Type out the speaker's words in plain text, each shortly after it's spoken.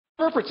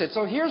interprets it.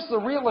 So here's the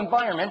real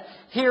environment.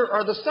 Here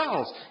are the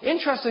cells.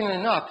 Interestingly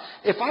enough,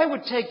 if I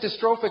would take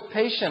dystrophic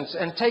patients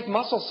and take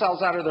muscle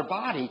cells out of their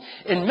body,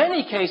 in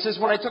many cases,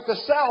 when I took the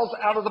cells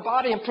out of the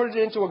body and put it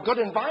into a good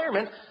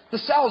environment, the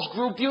cells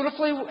grew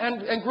beautifully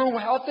and grew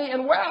healthy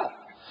and well.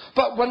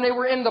 But when they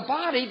were in the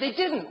body, they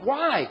didn't.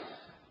 Why?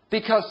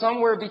 Because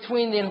somewhere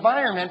between the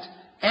environment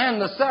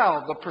and the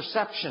cell, the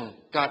perception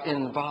got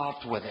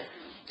involved with it.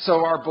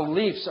 So our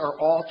beliefs are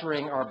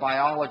altering our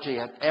biology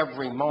at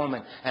every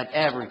moment, at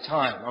every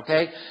time,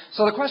 okay?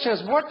 So the question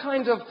is, what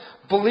kind of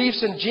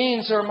beliefs and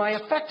genes am I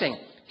affecting?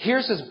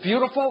 Here's this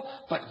beautiful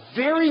but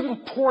very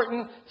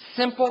important,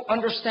 simple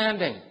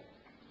understanding.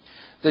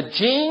 The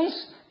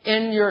genes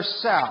in your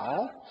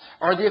cell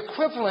are the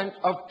equivalent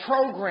of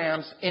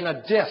programs in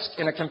a disk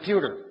in a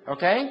computer,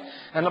 okay?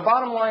 And the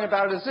bottom line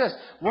about it is this: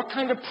 what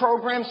kind of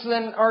programs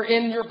then are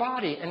in your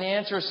body? And the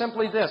answer is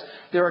simply this: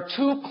 there are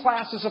two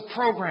classes of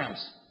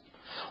programs.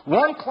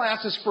 One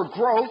class is for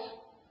growth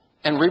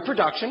and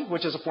reproduction,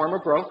 which is a form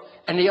of growth,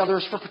 and the other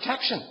is for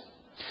protection.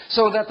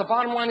 So that the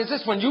bottom line is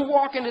this: when you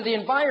walk into the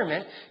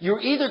environment,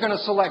 you're either going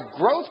to select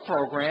growth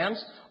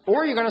programs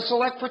or you're going to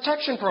select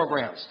protection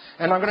programs.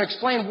 And I'm going to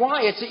explain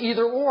why it's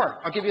either or.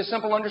 I'll give you a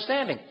simple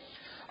understanding.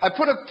 I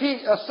put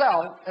a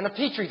cell in a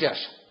petri dish.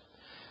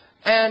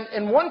 And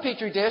in one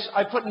petri dish,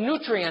 I put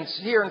nutrients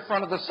here in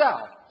front of the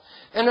cell.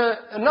 In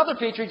another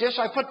petri dish,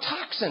 I put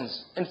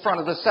toxins in front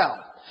of the cell.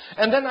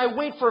 And then I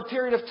wait for a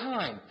period of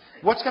time.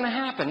 What's going to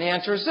happen? The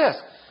answer is this: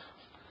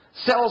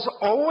 cells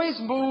always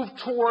move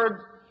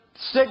toward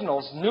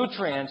signals,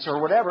 nutrients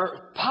or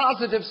whatever,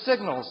 positive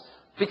signals,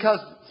 because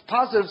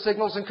positive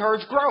signals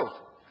encourage growth.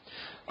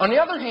 On the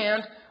other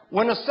hand,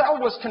 when a cell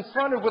was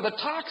confronted with a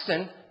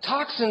toxin,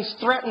 toxins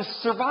threaten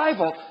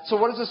survival. So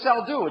what does the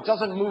cell do? It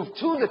doesn't move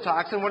to the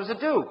toxin. What does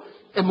it do?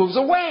 It moves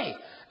away.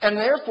 And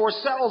therefore,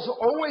 cells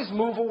always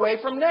move away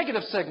from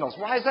negative signals.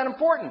 Why is that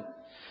important?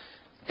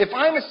 If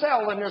I'm a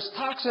cell and there's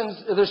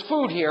toxins, there's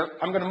food here,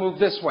 I'm going to move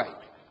this way.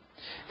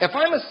 If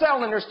I'm a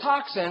cell and there's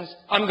toxins,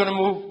 I'm going to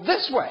move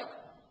this way.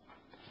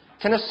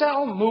 Can a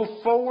cell move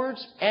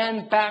forwards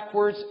and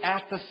backwards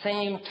at the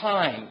same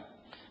time?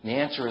 And the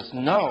answer is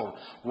no.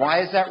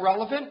 Why is that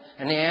relevant?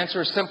 And the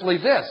answer is simply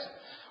this: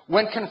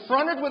 when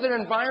confronted with an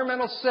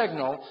environmental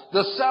signal,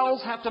 the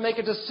cells have to make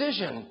a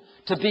decision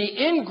to be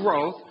in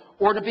growth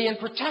or to be in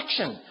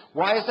protection.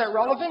 Why is that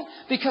relevant?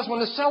 Because when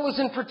the cell is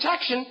in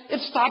protection,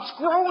 it stops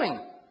growing.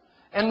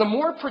 And the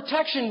more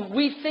protection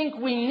we think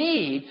we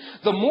need,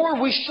 the more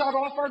we shut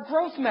off our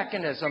growth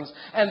mechanisms.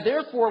 And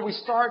therefore, we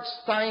start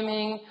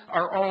stymieing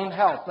our own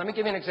health. Let me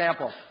give you an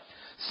example.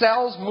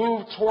 Cells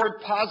move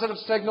toward positive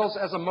signals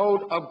as a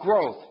mode of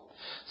growth.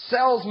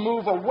 Cells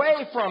move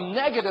away from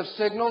negative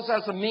signals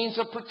as a means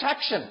of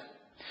protection.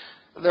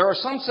 There are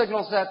some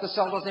signals that the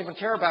cell doesn't even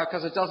care about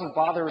because it doesn't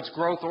bother its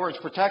growth or its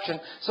protection.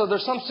 So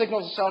there's some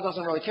signals the cell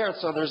doesn't really care,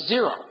 so there's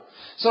zero.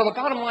 So the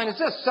bottom line is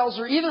this: cells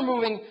are either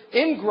moving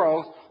in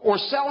growth or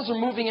cells are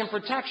moving in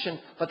protection,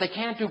 but they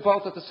can't do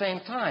both at the same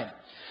time.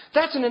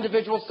 That's an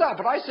individual cell,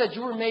 but I said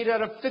you were made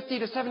out of 50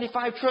 to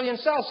 75 trillion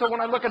cells. So when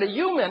I look at a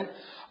human,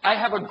 I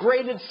have a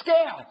graded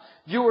scale.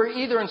 You are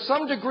either in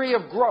some degree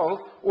of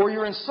growth or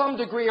you're in some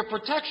degree of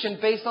protection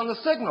based on the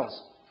signals.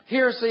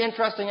 Here's the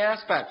interesting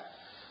aspect.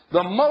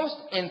 The most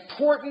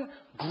important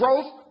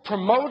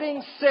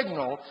growth-promoting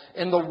signal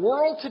in the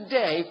world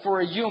today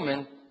for a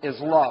human is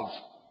love.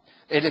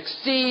 It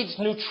exceeds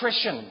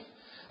nutrition.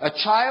 A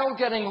child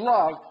getting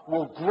love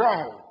will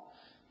grow.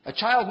 A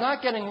child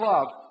not getting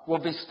love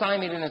will be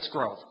stymied in its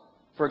growth.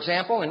 For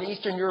example, in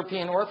Eastern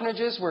European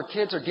orphanages where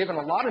kids are given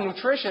a lot of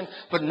nutrition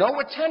but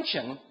no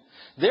attention,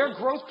 their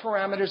growth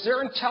parameters,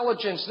 their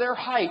intelligence, their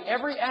height,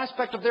 every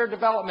aspect of their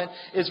development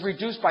is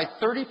reduced by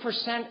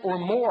 30% or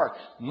more,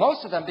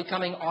 most of them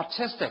becoming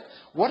autistic.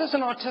 What is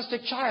an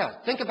autistic child?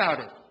 Think about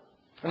it.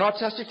 An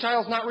autistic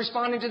child is not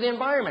responding to the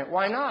environment.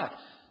 Why not?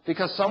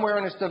 Because somewhere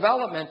in its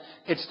development,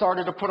 it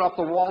started to put up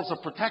the walls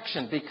of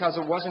protection because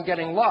it wasn't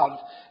getting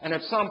loved, and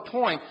at some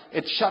point,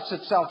 it shuts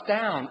itself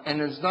down and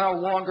is no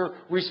longer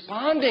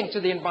responding to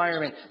the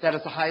environment that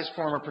is the highest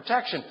form of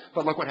protection.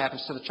 But look what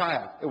happens to the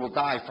child. It will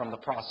die from the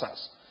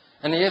process.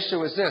 And the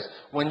issue is this: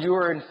 when you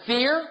are in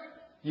fear,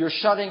 you're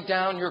shutting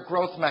down your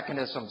growth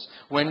mechanisms.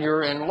 When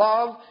you're in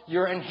love,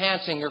 you're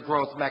enhancing your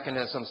growth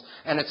mechanisms.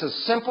 And it's as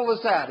simple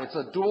as that. It's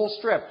a dual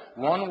strip,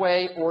 one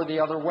way or the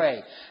other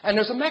way. And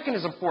there's a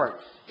mechanism for it.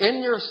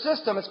 In your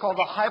system, it's called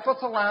the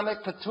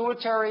hypothalamic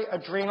pituitary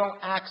adrenal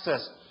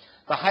axis.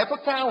 The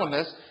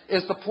hypothalamus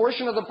is the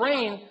portion of the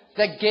brain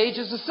that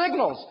gauges the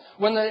signals.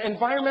 When the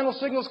environmental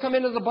signals come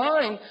into the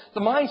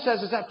mind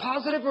says, is that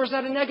positive or is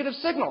that a negative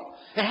signal?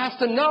 It has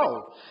to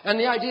know. And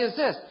the idea is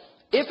this: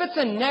 if it's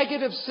a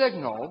negative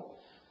signal,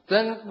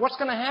 then what's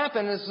going to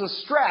happen is the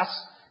stress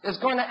is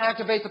going to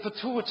activate the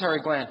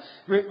pituitary gland.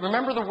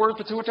 Remember the word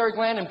pituitary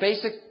gland in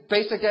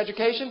basic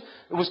education?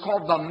 It was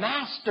called the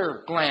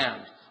master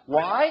gland.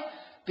 Why?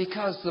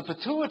 Because the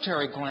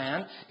pituitary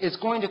gland is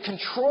going to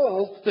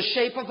control the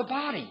shape of the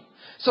body.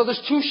 So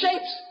there's two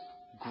shapes: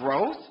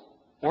 growth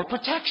or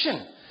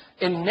protection.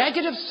 In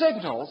negative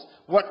signals,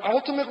 what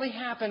ultimately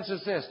happens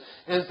is this,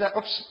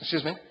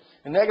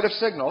 in negative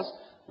signals,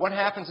 what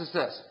happens is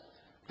this,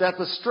 that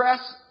the stress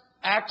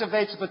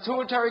activates the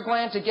pituitary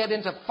gland to get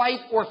into fight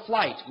or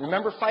flight.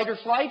 Remember fight or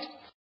flight?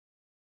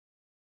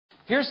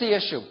 Here's the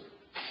issue.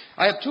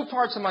 I have two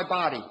parts of my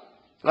body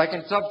that I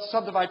can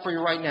subdivide for you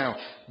right now.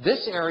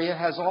 This area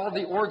has all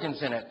the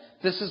organs in it.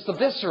 This is the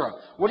viscera.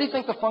 What do you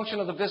think the function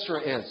of the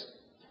viscera is?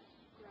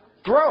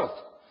 Growth.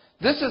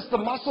 This is the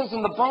muscles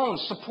and the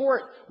bones,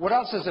 support. What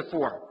else is it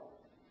for?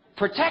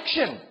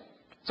 Protection.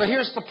 So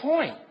here's the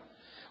point.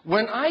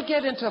 When I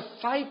get into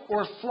fight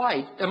or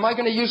flight, am I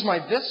going to use my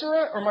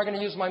viscera or am I going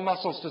to use my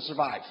muscles to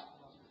survive?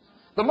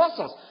 The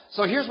muscles.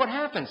 So here's what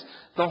happens.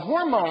 The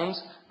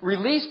hormones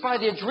released by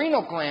the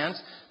adrenal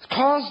glands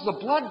cause the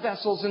blood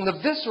vessels in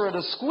the viscera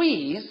to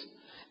squeeze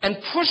and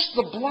push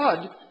the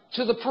blood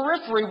to the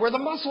periphery where the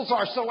muscles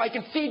are so I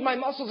can feed my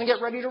muscles and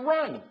get ready to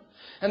run.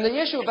 And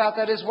the issue about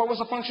that is, what was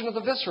the function of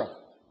the viscera?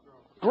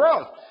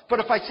 Growth. But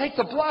if I take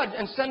the blood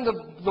and send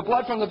the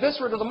blood from the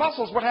viscera to the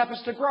muscles, what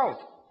happens to growth?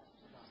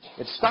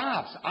 It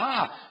stops.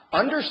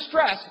 Under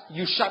stress,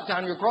 you shut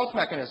down your growth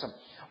mechanism.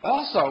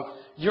 Also,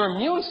 your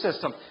immune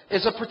system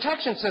is a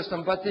protection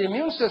system, but the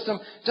immune system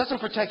doesn't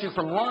protect you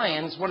from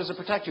lions. What does it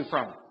protect you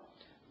from?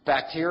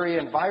 Bacteria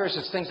and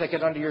viruses, things that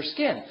get under your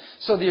skin.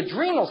 So the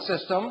adrenal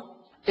system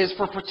is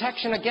for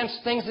protection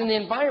against things in the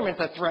environment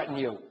that threaten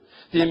you.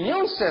 The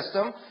immune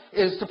system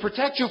is to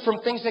protect you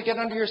from things that get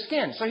under your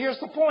skin. So here's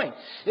the point.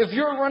 If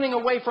you're running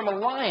away from a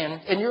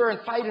lion and you're in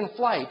fight and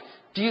flight,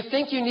 do you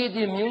think you need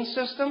the immune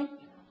system?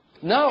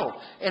 No.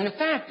 And in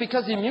fact,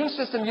 because the immune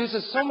system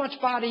uses so much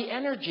body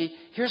energy,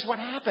 here's what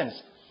happens.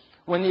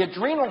 When the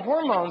adrenal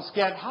hormones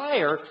get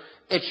higher,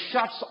 it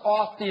shuts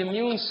off the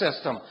immune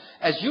system.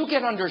 As you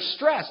get under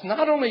stress,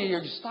 not only are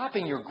you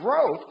stopping your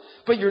growth,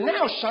 but you're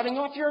now shutting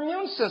off your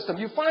immune system.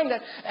 You find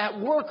that at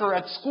work or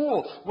at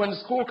school, when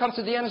school comes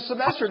to the end of the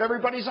semester and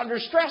everybody's under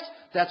stress,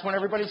 that's when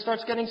everybody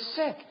starts getting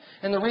sick.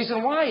 And the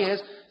reason why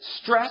is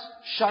stress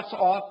shuts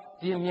off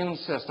the immune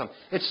system.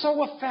 It's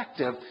so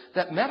effective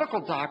that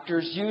medical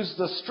doctors use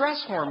the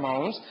stress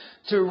hormones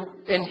to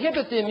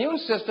inhibit the immune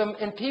system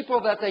in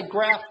people that they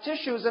graft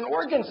tissues and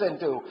organs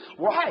into.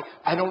 Why?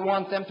 I don't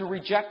want them to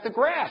reject the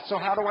graft, so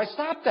how do I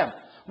stop them?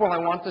 Well, I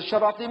want to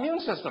shut off the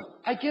immune system.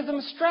 I give them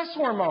stress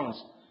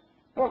hormones.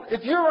 Well,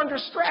 if you're under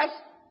stress,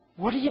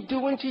 what are you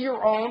doing to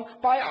your own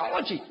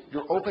biology?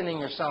 You're opening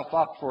yourself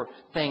up for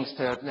things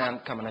to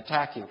then come and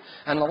attack you.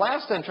 And the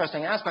last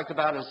interesting aspect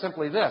about it is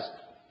simply this.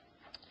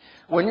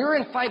 When you're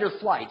in fight or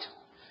flight,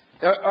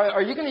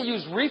 are you going to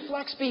use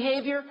reflex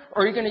behavior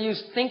or are you going to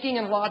use thinking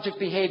and logic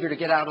behavior to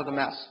get out of the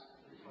mess?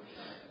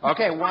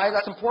 Okay, why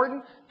that's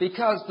important?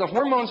 Because the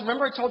hormones,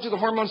 remember I told you the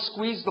hormones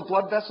squeeze the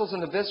blood vessels in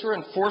the viscera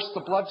and force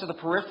the blood to the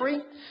periphery?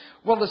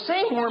 Well, the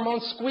same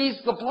hormones squeeze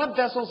the blood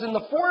vessels in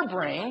the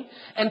forebrain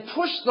and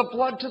push the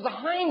blood to the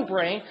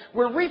hindbrain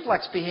where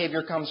reflex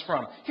behavior comes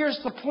from. Here's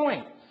the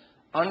point.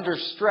 Under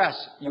stress,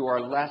 you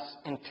are less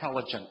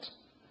intelligent.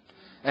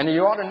 And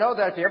you ought to know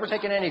that if you've ever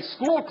taken any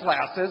school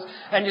classes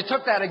and you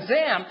took that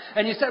exam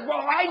and you said,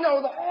 well, I know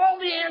all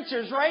the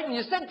answers, right? And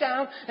you sit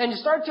down and you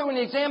start doing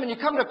the exam and you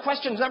come to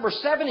question number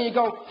 7 and you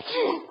go,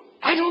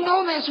 I don't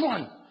know this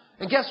one.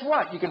 And guess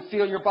what? You can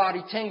feel your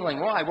body tingling.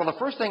 Why? Well, the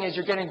first thing is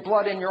you're getting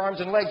blood in your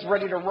arms and legs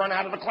ready to run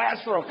out of the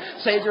classroom,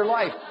 save your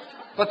life.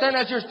 But then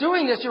as you're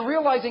doing this, you're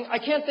realizing, I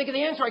can't think of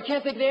the answer. I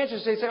can't think of the answer.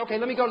 So you say, okay,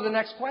 let me go to the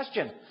next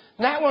question.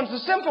 And that one's the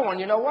simple one.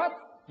 You know what?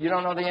 You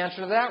don't know the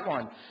answer to that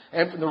one.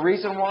 And the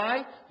reason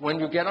why? When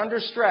you get under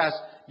stress,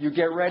 you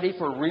get ready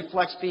for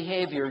reflex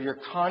behavior. Your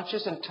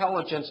conscious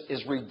intelligence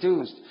is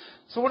reduced.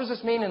 So what does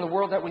this mean in the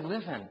world that we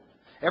live in?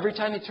 Every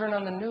time you turn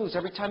on the news,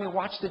 every time you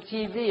watch the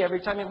TV,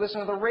 every time you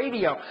listen to the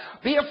radio,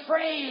 be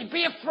afraid,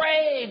 be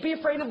afraid, be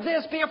afraid of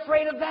this, be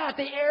afraid of that.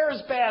 The air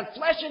is bad.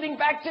 Flesh-eating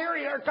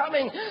bacteria are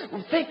coming.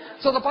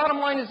 So the bottom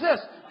line is this.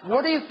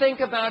 What do you think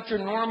about your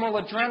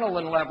normal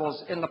adrenaline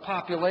levels in the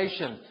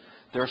population?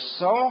 They're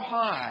so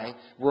high,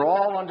 we're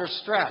all under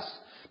stress.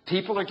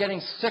 People are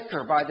getting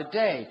sicker by the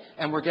day,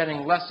 and we're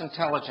getting less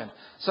intelligent.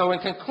 So in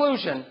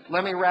conclusion,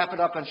 let me wrap it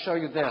up and show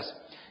you this.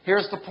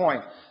 Here's the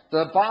point.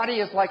 The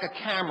body is like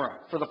a camera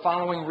for the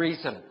following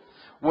reason.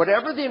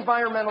 Whatever the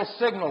environmental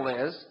signal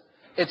is,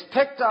 it's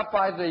picked up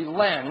by the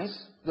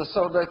lens.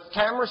 So the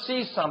camera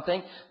sees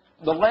something.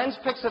 The lens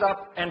picks it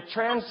up and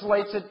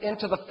translates it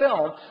into the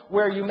film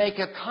where you make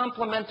a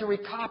complementary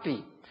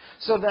copy,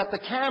 so that the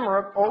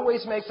camera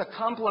always makes a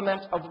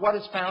complement of what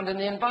is found in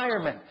the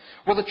environment.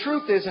 Well, the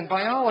truth is, in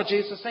biology,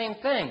 it's the same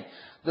thing.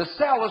 The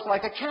cell is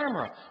like a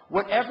camera.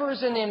 Whatever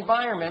is in the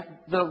environment,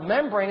 the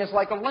membrane is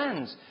like a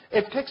lens.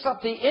 It picks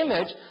up the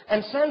image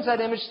and sends that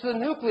image to the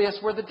nucleus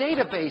where the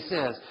database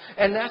is.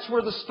 And that's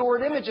where the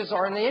stored images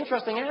are. And the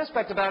interesting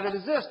aspect about it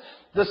is this.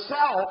 The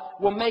cell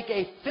will make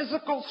a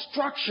physical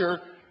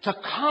structure to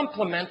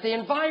complement the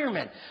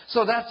environment.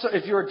 So that's,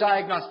 if you're a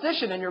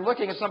diagnostician and you're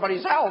looking at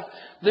somebody's health,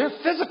 their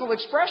physical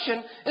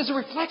expression is a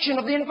reflection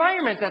of the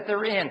environment that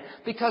they're in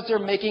because they're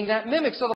making that mimic. So